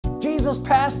Jesus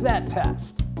passed that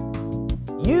test.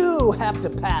 You have to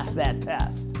pass that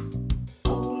test.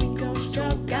 Holy Ghost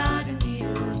struck God in the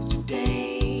earth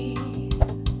today.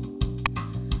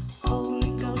 Holy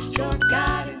Ghost struck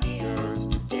God in the earth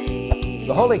today.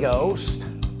 The Holy Ghost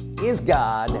is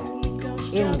God Holy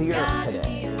Ghost in struck the earth God in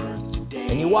today. the earth today.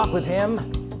 And you walk with him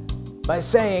by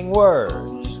saying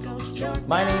words. Holy Ghost struck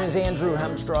My name God is in the Andrew earth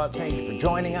Hemstrought. Thank you for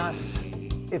joining us.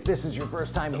 If this is your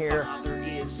first time here,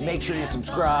 make sure you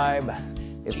subscribe.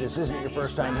 If this isn't your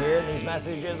first time here and these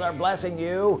messages are blessing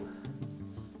you,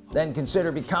 then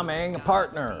consider becoming a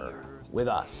partner with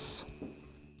us.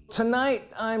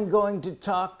 Tonight I'm going to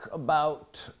talk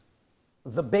about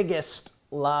the biggest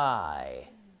lie.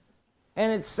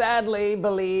 And it's sadly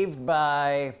believed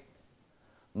by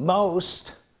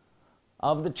most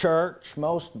of the church,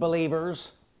 most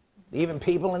believers, even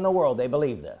people in the world. They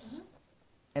believe this.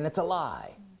 And it's a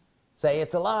lie. Say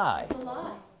it's a lie. It's a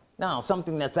lie. Now,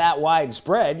 something that's that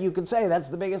widespread, you could say that's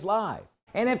the biggest lie.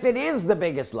 And if it is the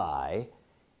biggest lie,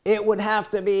 it would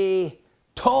have to be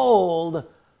told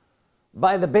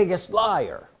by the biggest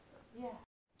liar. Yeah.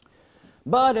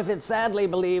 But if it's sadly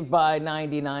believed by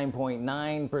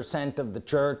 99.9% of the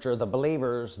church or the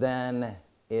believers, then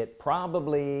it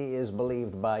probably is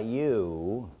believed by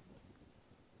you.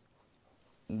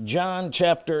 John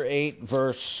chapter 8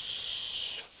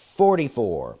 verse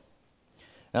 44.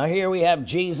 Now here we have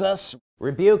Jesus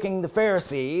rebuking the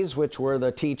Pharisees, which were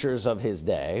the teachers of his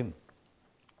day.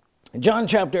 John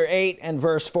chapter 8 and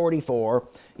verse 44.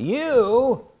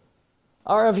 You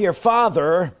are of your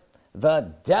father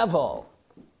the devil.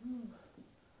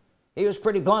 He was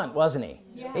pretty blunt, wasn't he?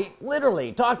 Yeah. He's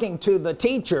literally talking to the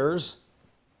teachers,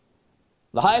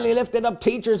 the highly lifted up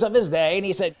teachers of his day, and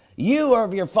he said, you are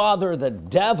of your father the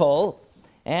devil,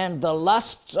 and the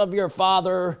lusts of your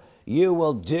father you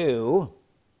will do.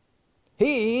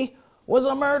 He was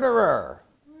a murderer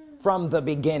from the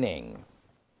beginning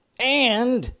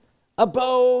and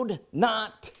abode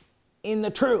not in the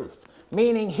truth,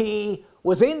 meaning he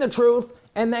was in the truth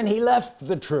and then he left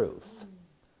the truth.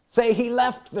 Say he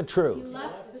left the truth. He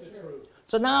left the truth.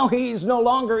 So now he's no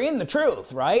longer in the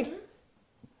truth, right?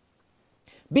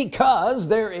 Because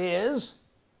there is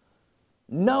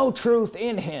no truth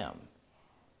in him.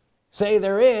 Say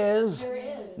there is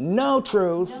no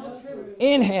truth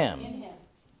in him.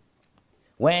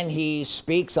 When he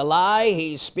speaks a lie,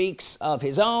 he speaks of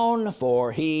his own,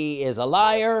 for he is a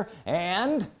liar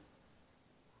and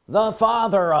the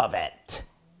father of it.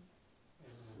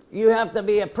 You have to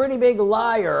be a pretty big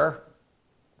liar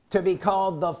to be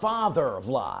called the father of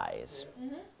lies.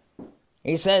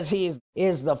 He says he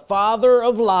is the father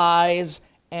of lies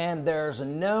and there's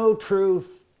no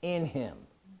truth in him.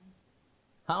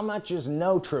 How much is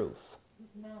no truth?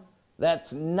 None.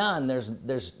 That's none.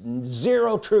 There's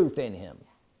zero truth in him.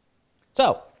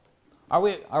 So are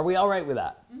we all right with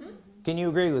that? Can you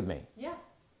agree with me? Yeah.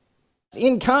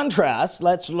 In contrast,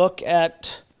 let's look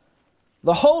at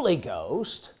the Holy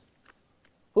Ghost,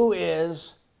 who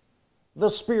is the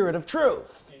Spirit of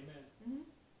truth. Amen.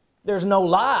 There's no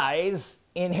lies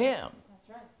in him. That's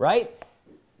right. Right?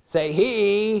 Say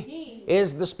he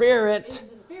is the Spirit Is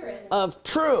the spirit of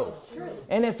truth. truth.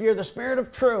 And if you're the Spirit of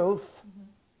truth,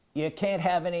 you can't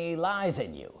have any lies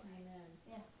in you. Amen.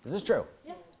 Yeah. Is this true?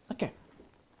 Yeah. Okay.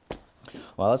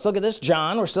 Well, let's look at this.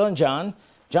 John, we're still in John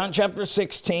chapter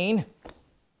 16.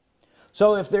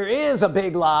 So if there is a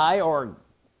big lie or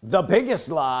the biggest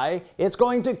lie, it's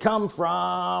going to come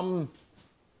from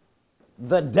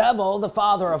the devil, the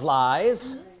father of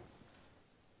lies.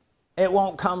 It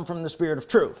won't come from the Spirit of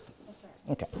truth.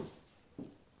 That's right.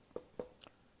 Okay.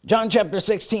 John chapter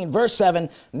 16 verse 7.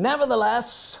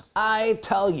 Nevertheless, I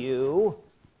tell you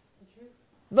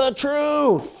the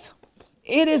truth.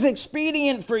 It is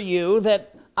expedient for you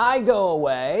that I go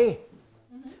away.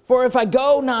 For if I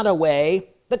go not away,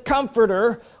 the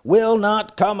Comforter will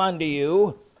not come unto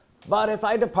you. But if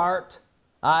I depart,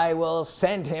 I will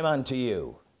send him unto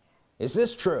you. Is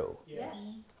this true? Yes.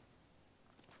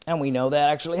 And we know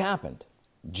that actually happened.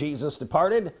 Jesus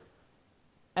departed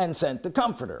and sent the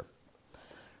Comforter.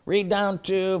 Read down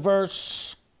to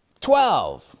verse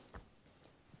 12.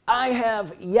 I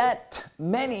have yet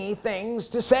many things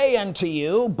to say unto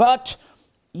you, but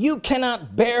you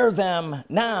cannot bear them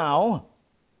now.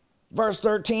 Verse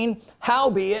 13,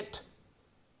 howbeit,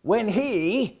 when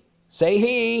he, say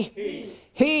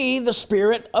he, the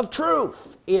Spirit of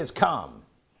truth is come.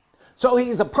 So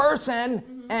he's a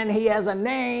person and he has a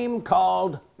name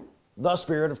called the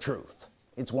Spirit of truth.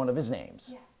 It's one of his names.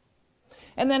 Yeah.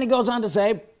 And then he goes on to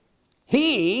say,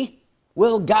 he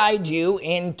will guide you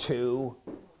into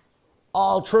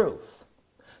all truth.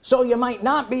 So you might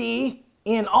not be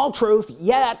in all truth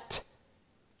yet,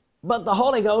 but the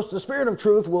Holy Ghost, the Spirit of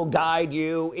truth, will guide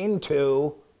you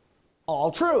into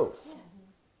all truth.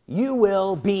 You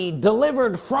will be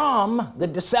delivered from the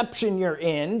deception you're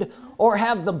in, or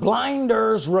have the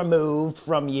blinders removed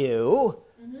from you,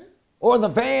 or the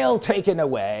veil taken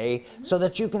away, so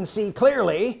that you can see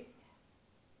clearly,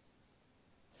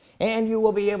 and you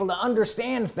will be able to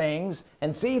understand things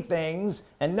and see things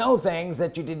and know things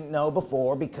that you didn't know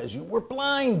before, because you were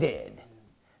blinded,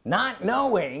 not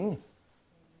knowing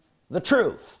the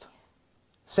truth.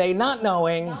 Say, not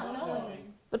knowing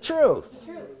the truth.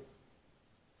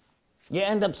 You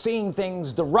end up seeing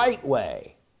things the right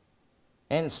way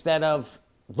instead of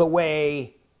the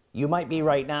way you might be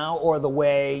right now, or the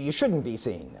way you shouldn't be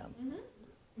seeing them.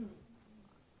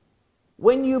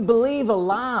 When you believe a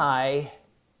lie,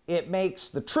 it makes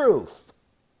the truth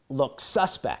look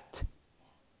suspect,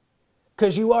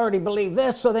 because you already believe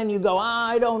this. So then you go,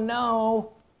 I don't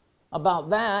know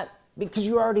about that, because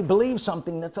you already believe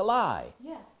something that's a lie.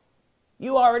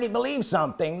 You already believe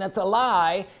something that's a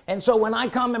lie. And so when I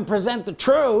come and present the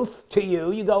truth to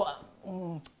you, you go,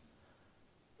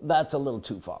 that's a little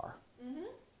too far.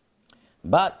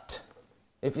 But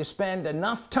if you spend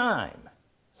enough time,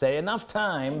 say enough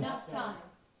time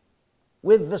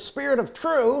with the Spirit of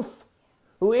truth,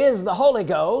 who is the Holy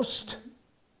Ghost,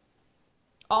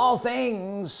 all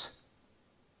things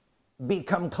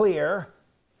become clear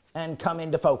and come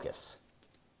into focus.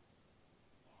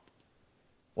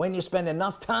 When you spend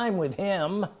enough time with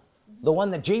him, the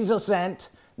one that Jesus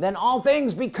sent, then all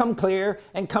things become clear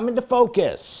and come into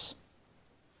focus.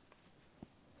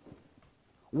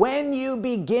 When you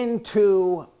begin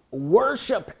to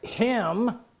worship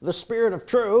him, the Spirit of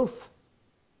truth,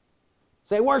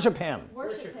 say worship him.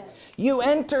 Worship him. You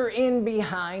enter in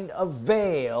behind a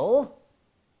veil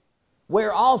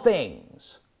where all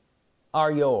things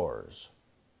are yours.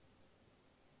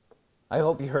 I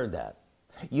hope you heard that.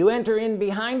 You enter in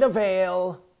behind a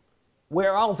veil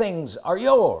where all things are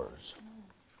yours.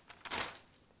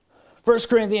 1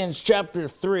 Corinthians chapter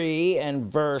 3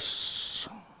 and verse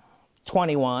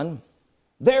 21.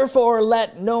 Therefore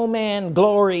let no man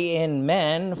glory in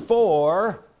men,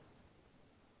 for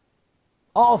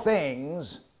all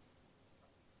things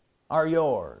are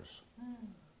yours.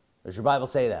 Does your Bible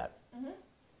say that?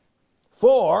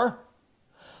 For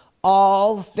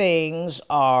all things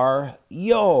are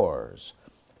yours.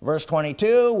 Verse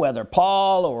 22, whether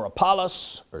Paul or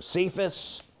Apollos or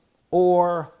Cephas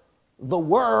or the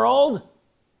world,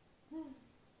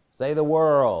 say the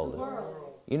world.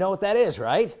 You know what that is,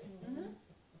 right?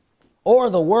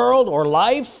 Or the world, or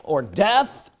life, or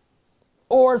death,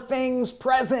 or things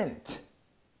present.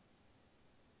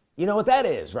 You know what that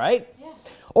is, right?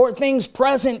 Or things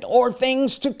present, or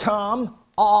things to come,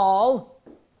 all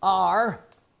are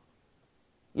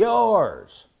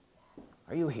yours.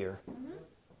 Are you here?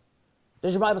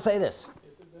 Does your Bible say this?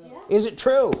 Is it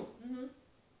true?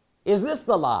 Is this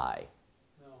the lie?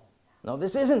 No,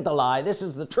 this isn't the lie. This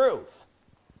is the truth.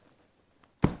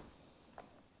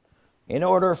 In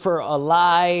order for a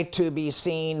lie to be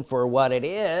seen for what it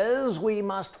is, we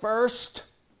must first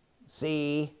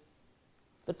see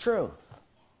the truth.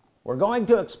 We're going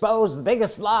to expose the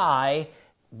biggest lie,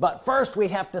 but first we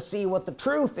have to see what the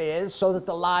truth is, so that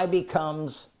the lie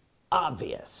becomes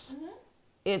obvious.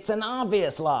 It's an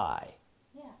obvious lie.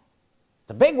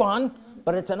 It's a big one,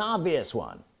 but it's an obvious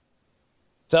one.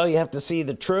 So you have to see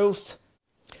the truth.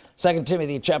 2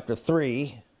 Timothy chapter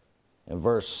 3 and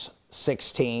verse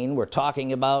 16, we're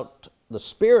talking about the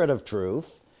Spirit of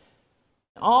truth.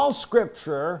 All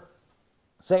Scripture,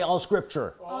 say all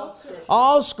Scripture.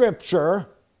 All Scripture,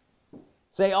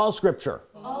 say all Scripture.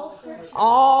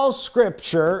 All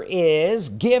Scripture is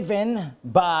given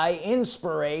by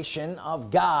inspiration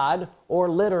of God, or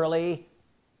literally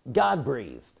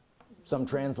God-breathed. Some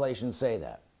translations say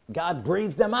that. God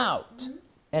breathed them out,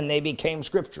 and they became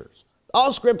scriptures.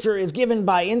 All Scripture is given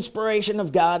by inspiration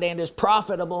of God and is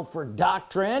profitable for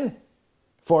doctrine,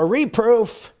 for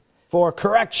reproof, for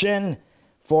correction,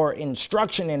 for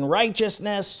instruction in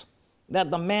righteousness,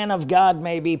 that the man of God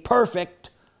may be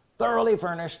perfect, thoroughly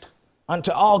furnished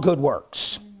unto all good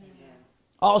works.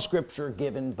 All Scripture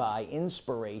given by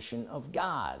inspiration of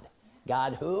God.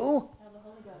 God who?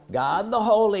 God the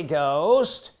Holy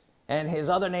Ghost, and his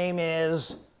other name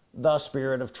is the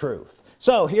Spirit of truth.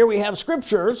 So here we have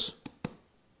scriptures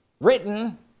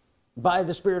written by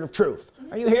the Spirit of truth.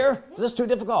 Are you here? Is this too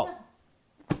difficult?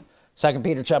 2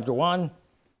 Peter chapter 1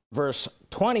 verse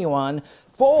 21,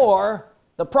 for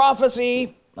the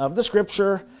prophecy of the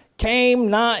scripture came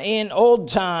not in old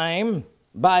time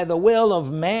by the will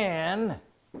of man,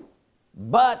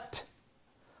 but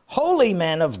holy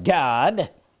men of God,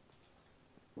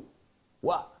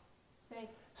 what? Spake.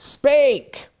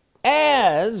 Spake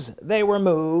as they were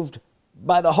moved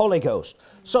by the Holy Ghost.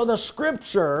 So the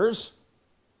scriptures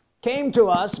came to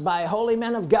us by holy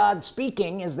men of God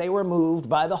speaking as they were moved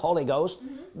by the Holy Ghost.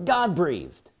 God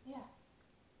breathed. Yeah.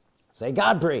 Say,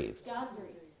 God breathed. God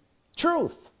breathed.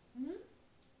 Truth.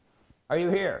 Are you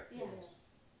here? Yes.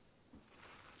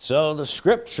 So the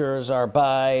scriptures are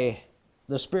by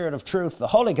the Spirit of truth, the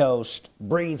Holy Ghost,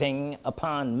 breathing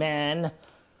upon men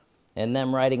and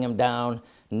them writing them down,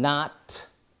 not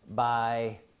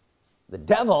by the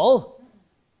devil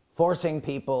forcing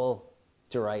people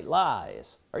to write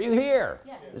lies. Are you here?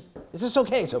 Yes. Is this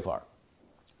okay so far?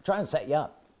 I'm trying to set you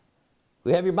up.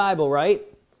 We have your Bible, right?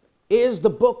 Is the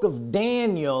book of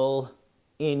Daniel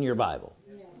in your Bible?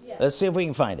 Yes. Let's see if we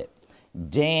can find it.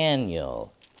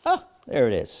 Daniel. Oh, there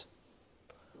it is.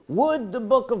 Would the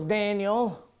book of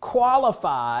Daniel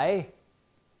qualify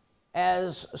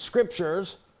as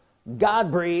scriptures, God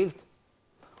breathed?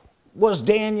 Was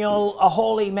Daniel a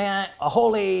holy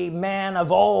man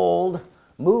of old,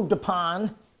 moved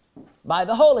upon by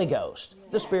the Holy Ghost,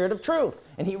 the Spirit of truth,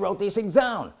 and he wrote these things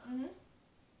down?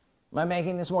 Am I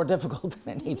making this more difficult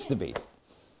than it needs to be?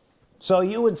 So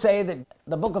you would say that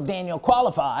the book of Daniel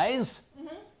qualifies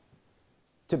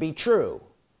to be true,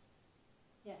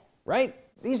 Yes. right?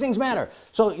 These things matter.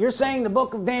 So you're saying the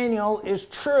book of Daniel is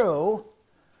true,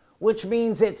 which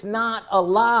means it's not a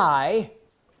lie.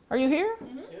 Are you here?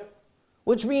 Yep.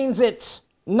 Which means it's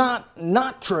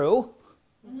not true.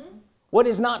 What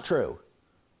is not true?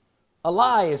 A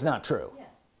lie is not true. Yeah.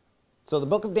 So the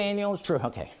book of Daniel is true.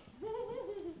 Okay.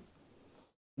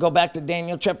 Go back to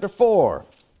Daniel chapter 4.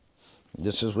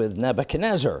 This is with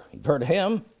Nebuchadnezzar. You've heard of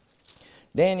him.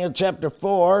 Daniel chapter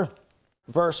 4,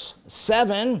 verse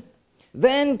 7.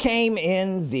 Then came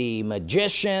in the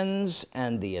magicians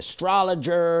and the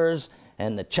astrologers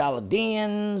and the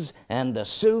Chaldeans and the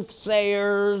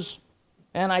soothsayers,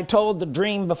 and I told the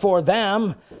dream before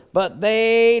them, but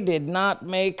they did not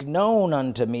make known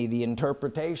unto me the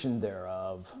interpretation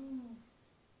thereof.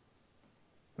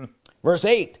 Verse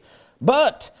 8.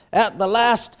 But at the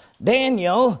last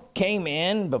Daniel came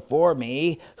in before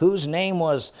me, whose name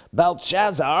was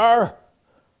Belshazzar,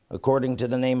 according to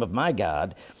the name of my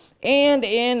God, and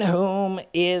in whom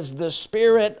is the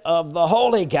spirit of the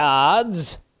holy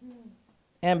gods,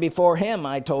 and before him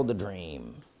I told the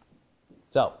dream.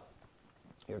 So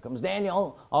here comes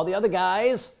Daniel. All the other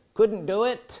guys couldn't do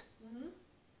it,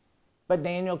 but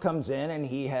Daniel comes in and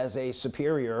he has a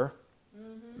superior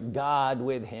God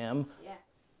with him, Yeah.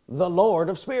 the Lord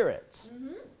of spirits,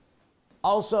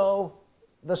 also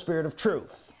the Spirit of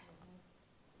truth.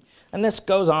 And this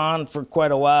goes on for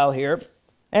quite a while here,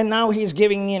 and now he's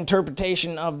giving the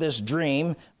interpretation of this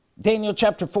dream. Daniel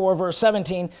chapter 4 verse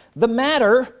 17. The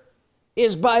matter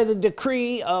is by the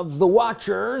decree of the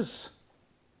watchers,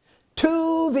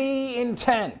 to the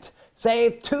intent. Say,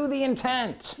 to the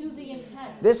intent. To the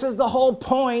intent. This is the whole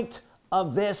point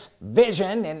of this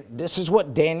vision, and this is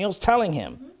what Daniel's telling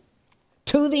him.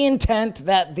 To the intent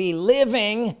that the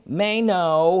living may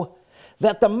know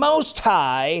that the Most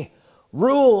High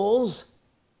rules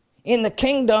in the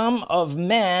kingdom of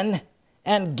men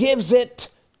and gives it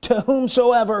to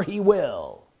whomsoever he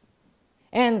will,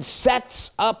 and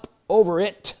sets up over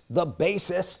it the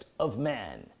basest of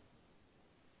men.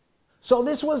 So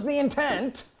this was the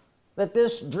intent that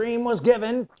this dream was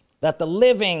given, that the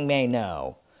living may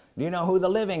know. Do you know who the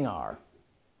living are?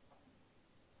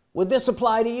 Would this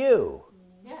apply to you?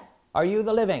 Yes. Are you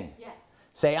the living? Yes.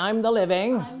 Say, I'm the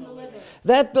living. I'm the living.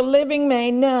 That the living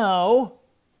may know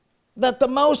that the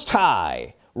Most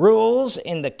High rules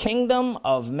in the kingdom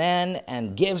of men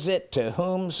and gives it to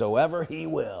whomsoever he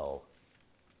will.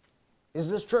 Is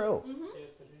this true? Yes,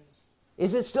 it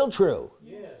Is it still true?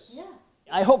 is. Yes. Yeah.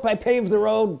 I hope I paved the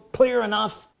road clear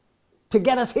enough to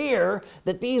get us here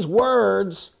that these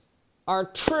words are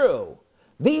true.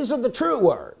 These are the true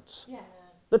words. Yes.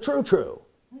 The true.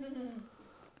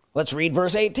 Let's read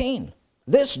verse 18.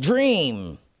 This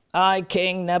dream I,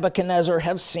 King Nebuchadnezzar,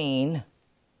 have seen.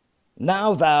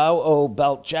 Now thou, O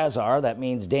Belshazzar, that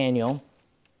means Daniel,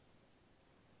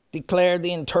 declare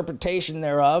the interpretation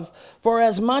thereof. For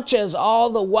as much as all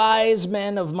the wise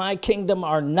men of my kingdom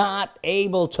are not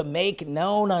able to make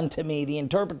known unto me the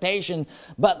interpretation,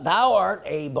 but thou art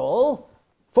able,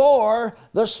 for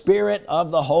the spirit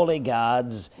of the holy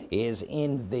gods is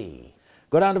in thee.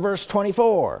 Go down to verse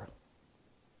 24.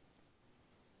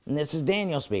 And this is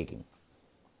Daniel speaking.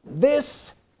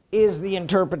 This is the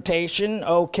interpretation,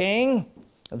 O king.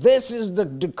 This is the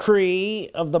decree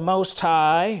of the Most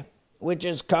High, which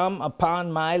is come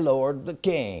upon my lord the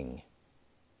king.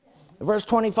 verse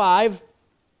 25,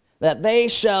 that they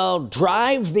shall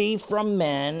drive thee from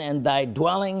men, and thy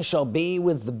dwelling shall be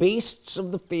with the beasts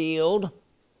of the field,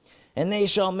 and they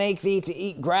shall make thee to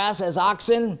eat grass as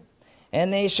oxen,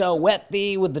 and they shall wet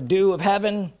thee with the dew of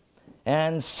heaven,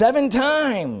 and 7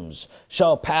 times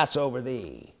shall pass over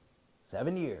thee.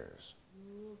 7 years.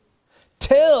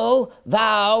 Till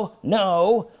thou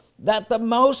know that the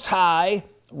Most High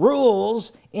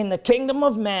rules in the kingdom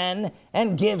of men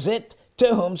and gives it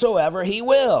to whomsoever he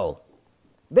will.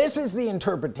 This is the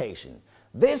interpretation.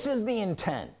 This is the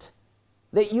intent,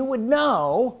 that you would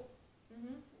know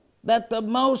that the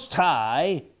Most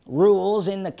High rules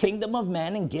in the kingdom of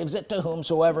men and gives it to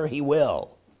whomsoever he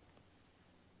will.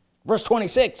 Verse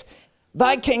 26,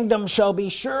 thy kingdom shall be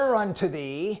sure unto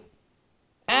thee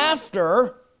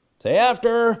after, say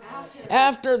after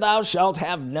thou shalt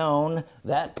have known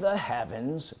that the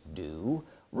heavens do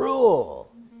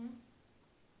rule.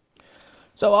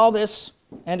 So all this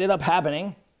ended up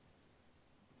happening.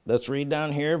 Let's read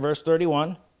down here, verse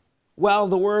 31. While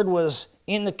the word was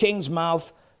in the king's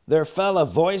mouth, there fell a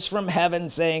voice from heaven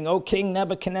saying, O King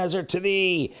Nebuchadnezzar, to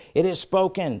thee it is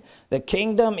spoken, the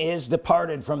kingdom is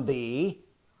departed from thee.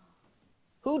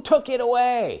 Who took it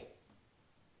away?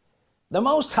 The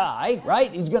Most High,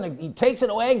 right? He takes it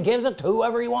away and gives it to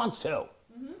whoever he wants to. Are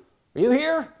you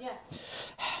here? Yes.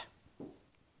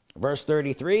 Verse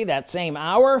 33, that same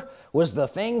hour was the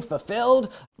thing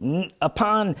fulfilled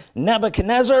upon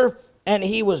Nebuchadnezzar, and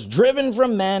he was driven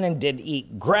from men and did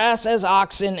eat grass as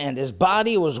oxen, and his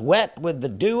body was wet with the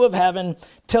dew of heaven,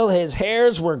 till his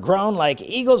hairs were grown like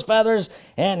eagle's feathers,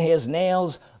 and his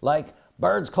nails like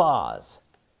bird's claws.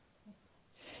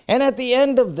 And at the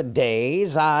end of the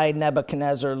days, I,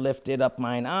 Nebuchadnezzar, lifted up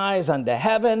mine eyes unto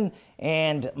heaven,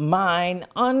 and mine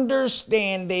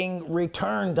understanding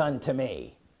returned unto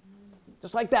me.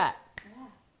 Just like that. Yeah.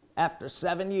 After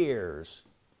 7 years,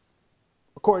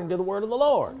 according to the word of the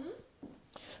Lord.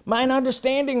 Mine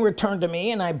understanding returned to me,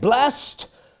 and I blessed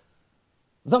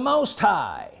the Most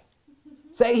High.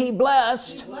 Say, he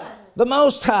blessed, the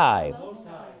Most High.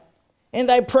 And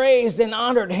I praised and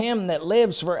honored him that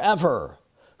lives forever,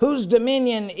 whose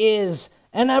dominion is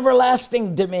an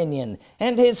everlasting dominion,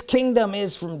 and his kingdom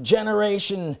is from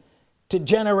generation to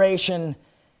generation,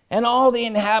 and all the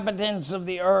inhabitants of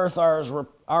the earth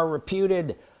are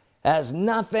reputed as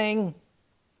nothing,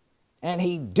 and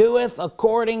he doeth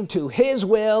according to his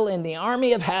will in the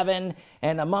army of heaven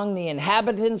and among the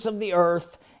inhabitants of the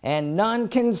earth, and none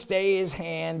can stay his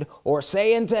hand or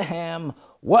say unto him,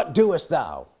 what doest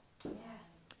thou? Yeah.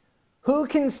 Who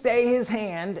can stay his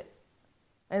hand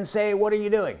and say, what are you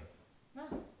doing?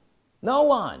 No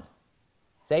one.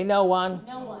 Say no one.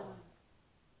 No one.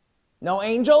 No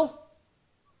angel?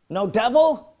 No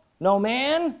devil? No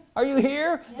man? Are you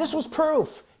here? Yeah. This was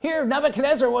proof. Here,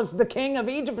 Nebuchadnezzar was the king of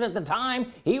Egypt at the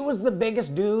time. He was the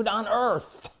biggest dude on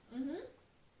earth.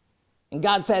 And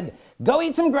God said, go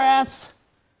eat some grass.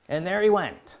 And there he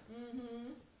went.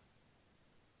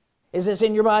 Is this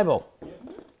in your Bible?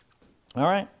 All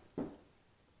right.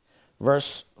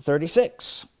 Verse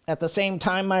 36. At the same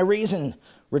time my reason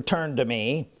returned to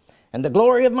me, and the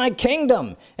glory of my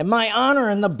kingdom, and my honor,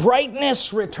 and the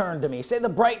brightness returned to me. Say, the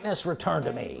brightness returned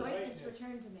to me.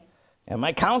 And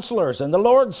my counselors and the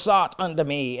Lord sought unto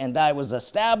me, and I was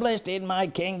established in my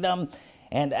kingdom,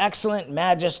 and excellent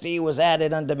majesty was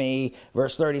added unto me.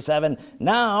 Verse 37,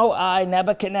 now I,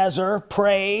 Nebuchadnezzar,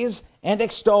 praise and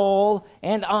extol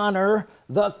and honor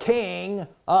the King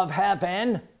of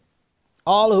heaven,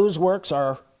 all whose works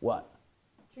are what?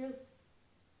 Truth.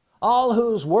 All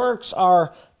whose works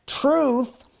are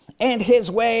truth, and his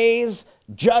ways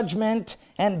judgment,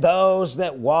 and those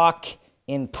that walk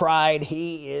in pride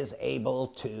he is able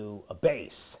to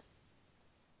abase.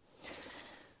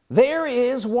 There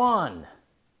is one,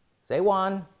 say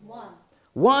one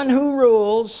who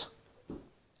rules,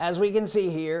 as we can see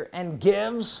here, and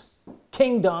gives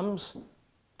kingdoms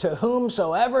to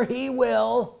whomsoever he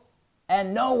will,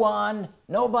 and no one,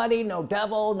 nobody, no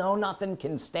devil, no nothing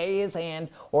can stay his hand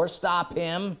or stop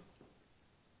him.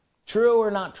 True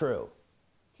or not true?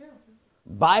 True.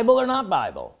 Bible or not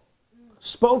Bible?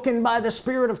 Spoken by the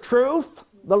Spirit of truth,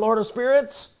 the Lord of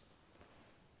spirits,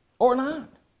 or not?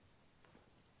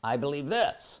 I believe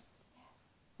this.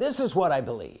 This is what I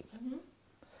believe.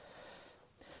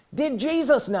 Did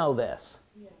Jesus know this?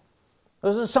 Yes.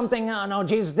 Was this something, no,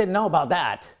 Jesus didn't know about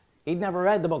that. He'd never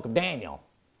read the book of Daniel.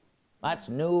 That's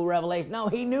new revelation. No,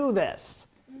 he knew this.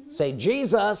 Say,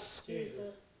 Jesus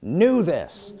knew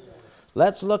this.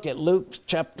 Let's look at Luke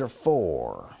chapter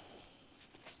 4.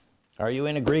 Are you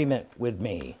in agreement with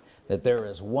me that there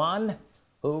is one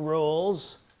who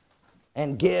rules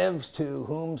and gives to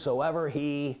whomsoever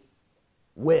he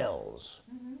wills.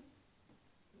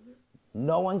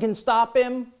 No one can stop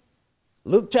him.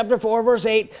 Luke chapter 4 verse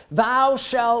 8, thou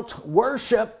shalt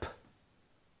worship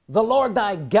the Lord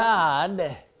thy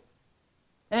God,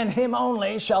 and him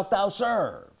only shalt thou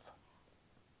serve.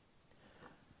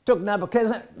 Took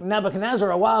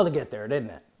Nebuchadnezzar a while to get there, didn't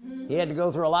it? He had to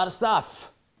go through a lot of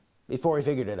stuff before he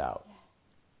figured it out.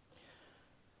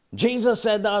 Jesus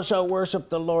said, thou shalt worship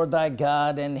the Lord thy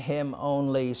God, and him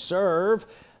only serve.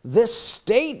 This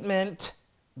statement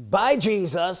by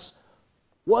Jesus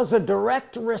was a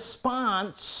direct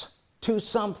response to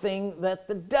something that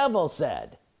the devil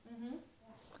said.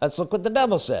 Let's look what the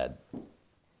devil said.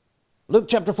 Luke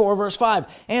chapter 4 verse 5,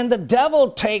 and the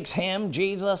devil takes him,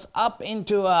 Jesus, up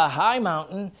into a high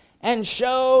mountain and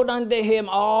showed unto him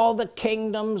all the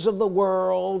kingdoms of the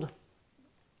world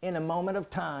in a moment of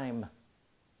time.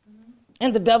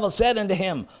 And the devil said unto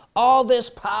him, all this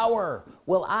power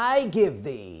will I give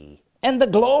thee, and the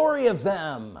glory of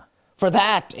them, for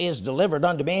that is delivered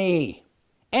unto me,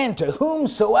 and to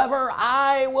whomsoever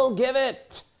I will give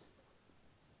it.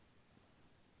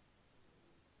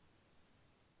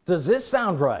 Does this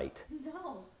sound right?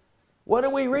 No. What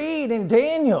do we read in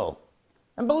Daniel?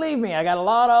 And believe me, I got a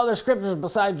lot of other scriptures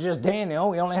besides just Daniel.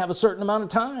 We only have a certain amount of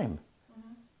time.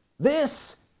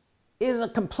 This is a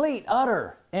complete,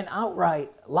 utter, and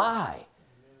outright lie.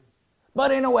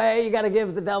 But in a way, you got to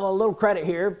give the devil a little credit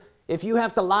here. If you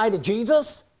have to lie to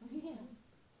Jesus,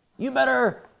 you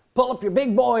better pull up your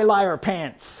big boy liar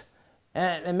pants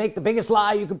and make the biggest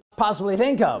lie you could possibly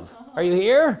think of. Are you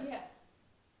here? Yeah.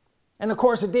 And of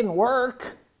course it didn't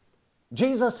work.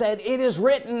 Jesus said, it is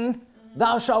written,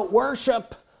 thou shalt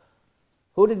worship.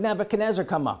 Who did Nebuchadnezzar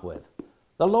come up with?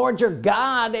 The Lord your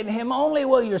God, and him only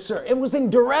will you serve. It was in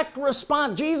direct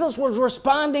response. Jesus was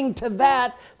responding to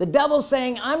that. The devil's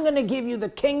saying, I'm going to give you the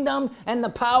kingdom and the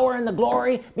power and the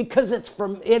glory because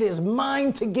it is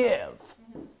mine to give.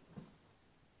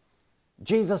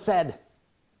 Jesus said,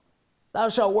 thou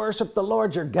shalt worship the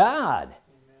Lord your God,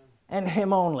 and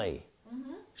him only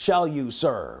shall you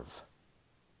serve.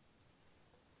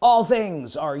 All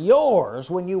things are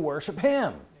yours when you worship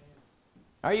him.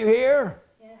 Are you here?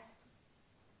 Yes.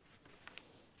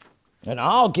 And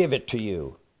I'll give it to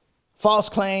you. False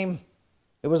claim,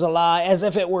 it was a lie, as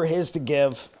if it were his to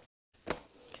give.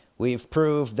 We've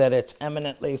proved that it's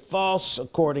eminently false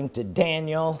according to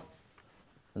Daniel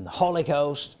and the Holy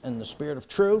Ghost and the Spirit of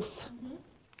truth.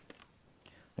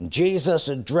 And Jesus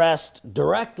addressed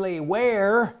directly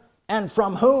where and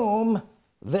from whom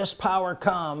this power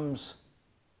comes,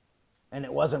 and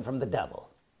it wasn't from the devil.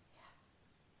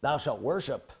 Thou shalt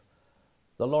worship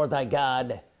the Lord thy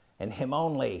God, and him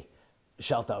only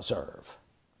shalt thou serve.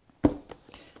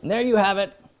 And there you have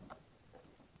it.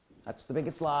 That's the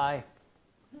biggest lie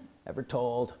ever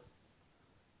told.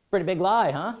 Pretty big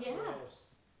lie, huh? Yeah.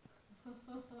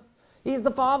 He's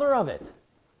the father of it.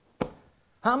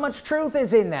 How much truth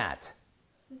is in that?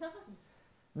 None.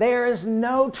 There is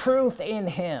no truth in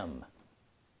him.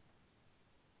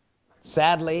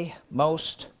 Sadly,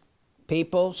 most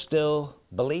people still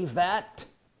believe that.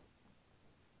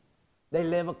 They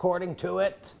live according to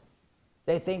it.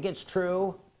 They think it's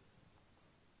true.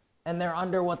 And they're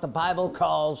under what the Bible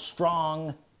calls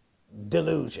strong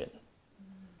delusion.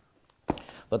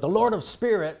 But the Lord of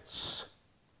spirits,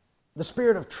 the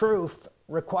Spirit of truth,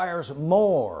 requires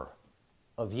more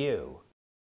of you.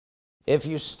 If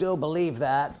you still believe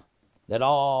that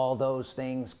all those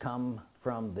things come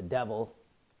from the devil,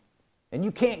 and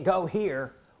you can't go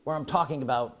here where I'm talking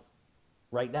about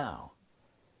right now,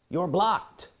 you're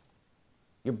blocked,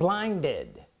 you're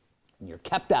blinded, and you're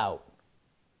kept out.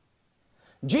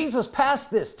 Jesus passed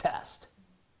this test.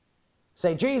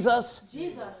 Say, Jesus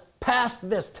passed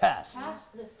this test.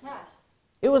 Passed this test.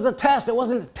 It was a test. It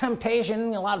wasn't a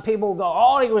temptation. A lot of people will go,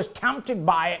 oh, he was tempted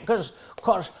by it because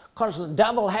the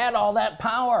devil had all that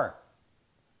power.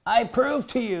 I prove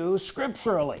to you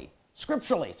scripturally,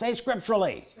 say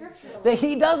scripturally, that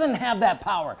he doesn't have that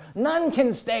power. None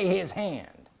can stay his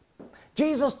hand.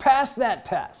 Jesus passed that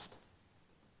test.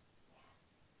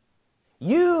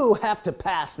 You have to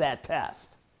pass that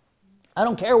test. I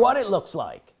don't care what it looks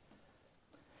like.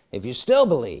 If you still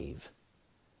believe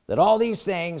that all these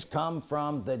things come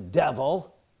from the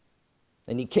devil,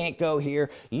 then you can't go here.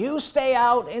 You stay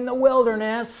out in the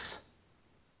wilderness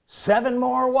 7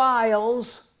 more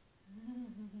whiles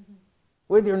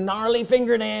with your gnarly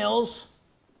fingernails,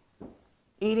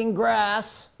 eating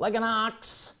grass like an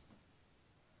ox,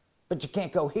 but you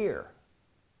can't go here.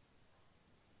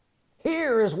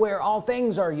 Here is where all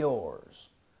things are yours.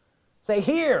 Say,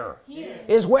 here, Here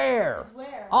is where, is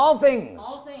where all things,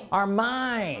 all things are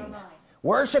mine. are mine.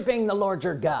 Worshiping the Lord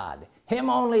your God, him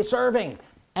only serving,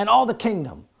 and all the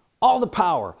kingdom, all the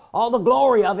power, all the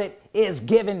glory of it is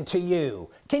given to you.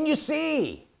 Can you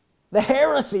see the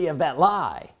heresy of that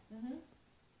lie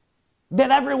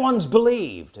that everyone's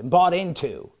believed and bought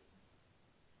into?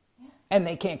 And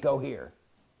they can't go here.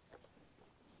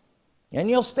 And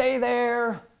you'll stay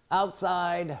there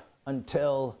outside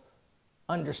until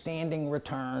understanding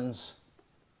returns,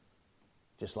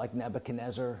 just like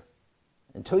Nebuchadnezzar,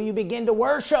 until you begin to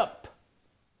worship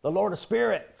the Lord of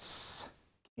spirits,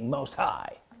 King Most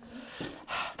High.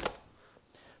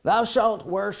 Thou shalt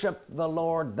worship the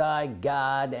Lord thy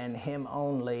God, and him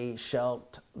only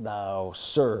shalt thou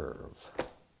serve,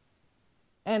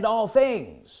 and all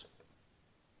things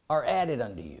are added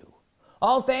unto you.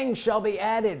 All things shall be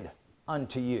added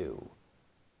unto you.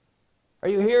 Are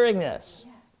you hearing this?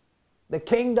 Yeah. The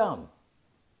kingdom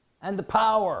and the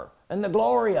power and the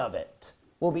glory of it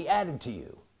will be added to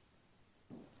you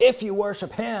if you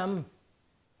worship him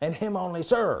and him only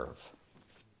serve.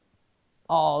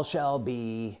 All shall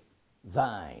be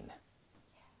thine.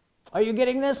 Are you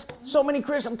getting this? So many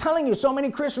Christians, I'm telling you, so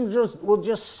many Christians will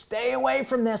just stay away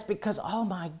from this because, oh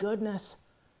my goodness.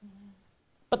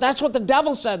 But that's what the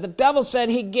devil said. The devil said,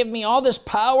 he'd give me all this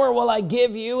power will I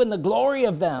give you and the glory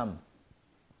of them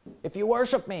if you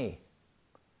worship me.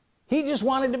 He just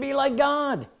wanted to be like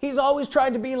God. He's always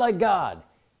tried to be like God.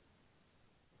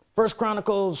 1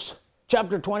 Chronicles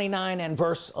chapter 29 and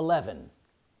verse 11.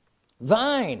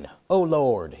 Thine, O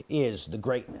Lord, is the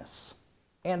greatness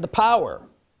and the power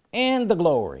and the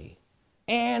glory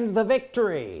and the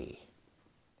victory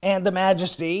and the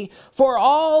majesty, for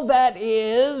all that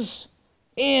is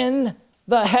in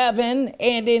the heaven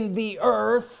and in the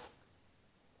earth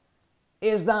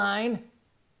is thine.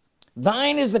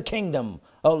 Thine is the kingdom,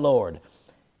 O Lord,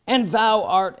 and thou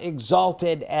art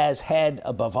exalted as head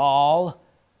above all.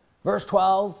 Verse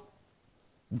 12,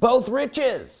 both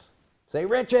riches, say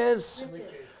riches,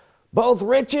 both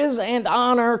riches and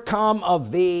honor come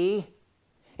of thee,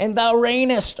 and thou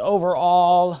reignest over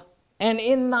all, and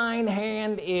in thine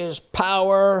hand is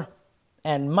power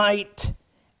and might,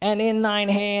 and in thine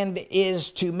hand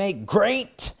is to make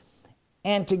great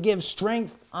and to give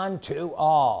strength unto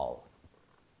all.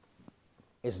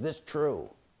 Is this true?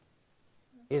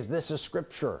 Is this a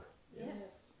scripture? Yes.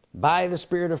 By the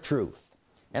Spirit of truth.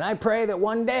 And I pray that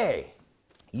one day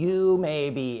you may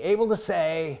be able to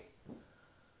say,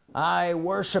 I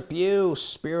worship you,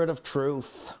 Spirit of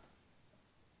truth,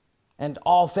 and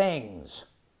all things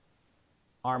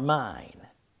are mine.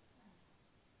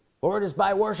 For it is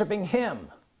by worshiping him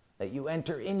that you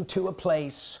enter into a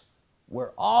place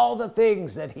where all the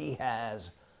things that he has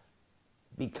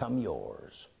become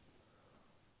yours.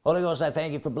 Holy Ghost, I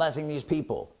thank you for blessing these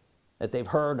people, that they've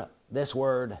heard this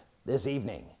word this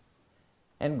evening.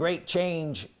 And great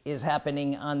change is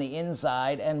happening on the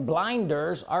inside, and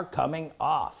blinders are coming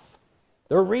off.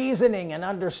 Their reasoning and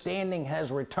understanding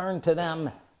has returned to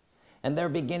them, and they're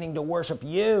beginning to worship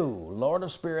you, Lord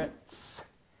of spirits,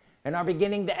 and are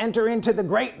beginning to enter into the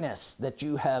greatness that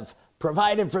you have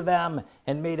provided for them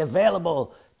and made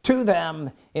available to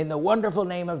them in the wonderful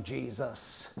name of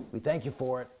Jesus. We thank you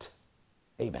for it.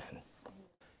 Amen.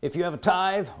 If you have a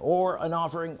tithe or an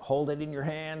offering, hold it in your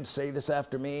hand. Say this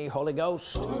after me. Holy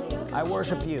Ghost, I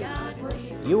worship you.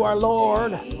 You are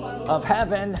Lord of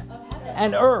heaven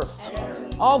and earth.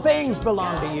 All things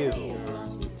belong to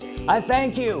you. I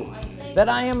thank you that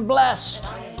I am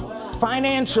blessed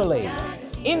financially,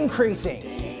 increasing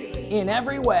in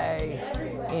every way.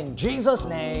 In Jesus'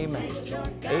 name,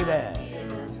 amen.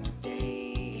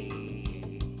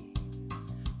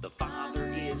 The Father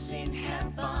is in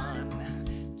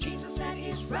heaven, Jesus at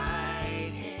his right